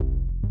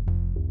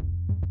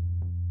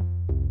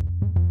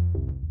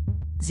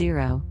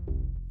0.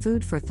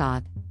 Food for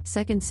thought,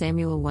 2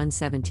 Samuel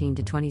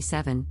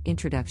 1:17-27,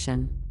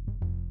 Introduction.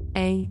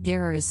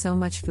 There is so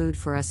much food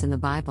for us in the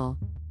Bible.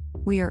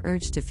 We are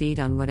urged to feed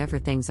on whatever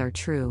things are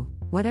true,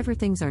 whatever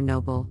things are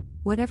noble,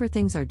 whatever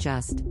things are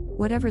just,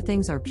 whatever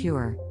things are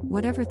pure,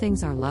 whatever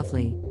things are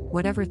lovely,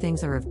 whatever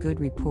things are of good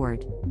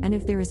report, and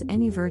if there is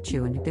any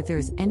virtue and if there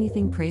is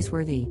anything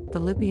praiseworthy.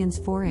 Philippians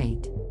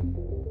 4:8.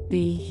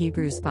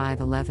 Hebrews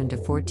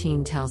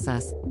 5:11-14 tells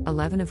us,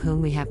 11 of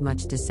whom we have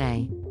much to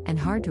say, and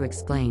hard to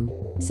explain,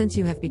 since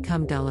you have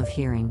become dull of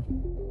hearing.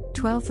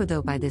 12 For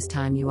though by this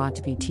time you ought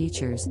to be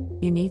teachers,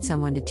 you need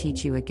someone to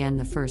teach you again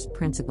the first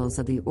principles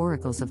of the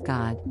oracles of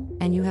God,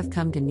 and you have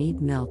come to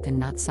need milk and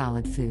not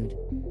solid food.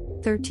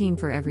 13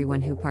 For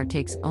everyone who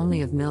partakes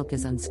only of milk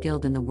is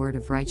unskilled in the word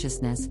of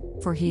righteousness,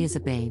 for he is a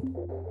babe.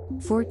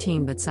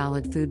 14 But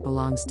solid food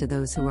belongs to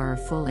those who are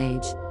of full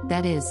age,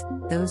 that is,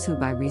 those who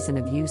by reason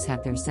of use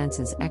have their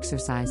senses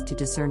exercised to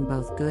discern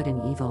both good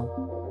and evil.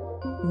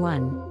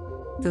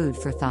 1. Food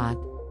for thought.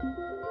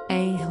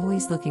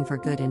 Always looking for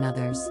good in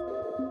others.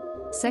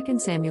 2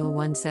 Samuel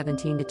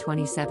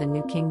 1:17-27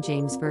 New King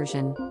James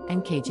Version,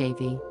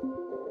 NKJV.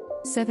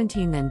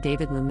 17 Then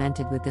David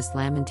lamented with this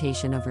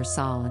lamentation over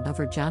Saul and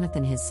over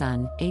Jonathan his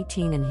son.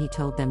 18 And he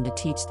told them to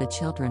teach the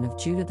children of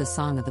Judah the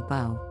song of the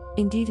bow,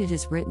 indeed it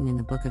is written in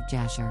the book of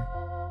Jasher.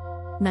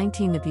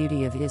 19 The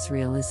beauty of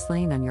Israel is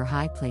slain on your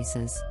high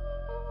places.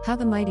 How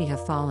the mighty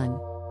have fallen.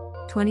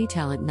 20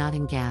 Tell it not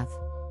in Gath.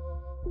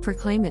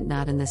 Proclaim it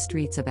not in the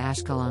streets of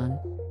Ashkelon.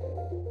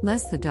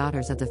 Lest the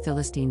daughters of the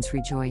Philistines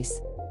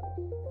rejoice.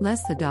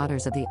 Lest the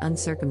daughters of the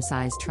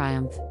uncircumcised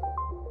triumph.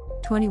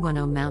 21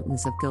 O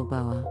mountains of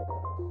Gilboa.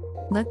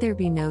 Let there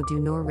be no dew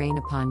nor rain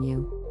upon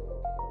you,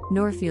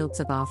 nor fields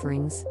of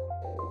offerings.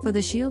 For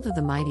the shield of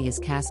the mighty is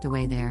cast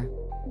away there.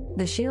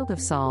 The shield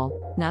of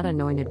Saul, not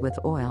anointed with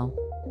oil.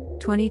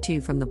 22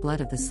 From the blood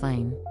of the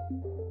slain.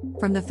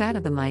 From the fat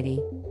of the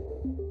mighty.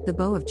 The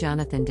bow of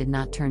Jonathan did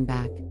not turn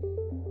back.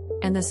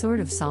 And the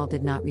sword of Saul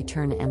did not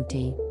return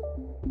empty.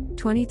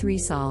 23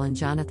 Saul and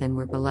Jonathan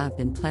were beloved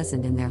and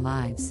pleasant in their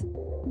lives.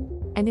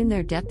 And in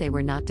their death they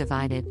were not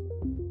divided.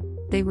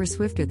 They were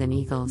swifter than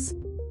eagles.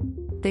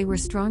 They were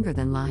stronger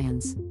than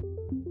lions.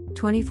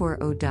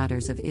 24 O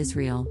daughters of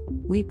Israel,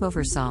 weep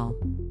over Saul.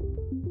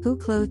 Who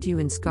clothed you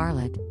in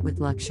scarlet, with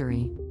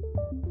luxury?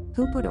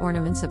 Who put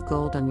ornaments of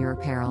gold on your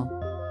apparel?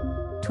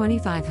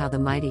 25 How the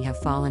mighty have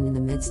fallen in the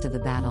midst of the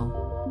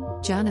battle.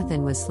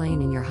 Jonathan was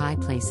slain in your high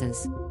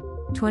places.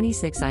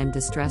 26 I am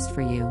distressed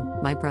for you,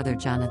 my brother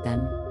Jonathan.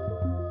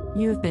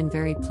 You have been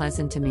very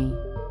pleasant to me.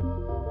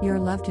 Your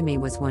love to me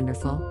was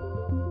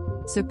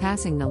wonderful,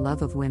 surpassing the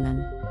love of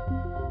women.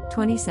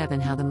 27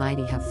 How the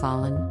mighty have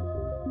fallen,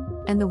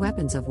 and the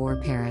weapons of war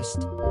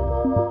perished.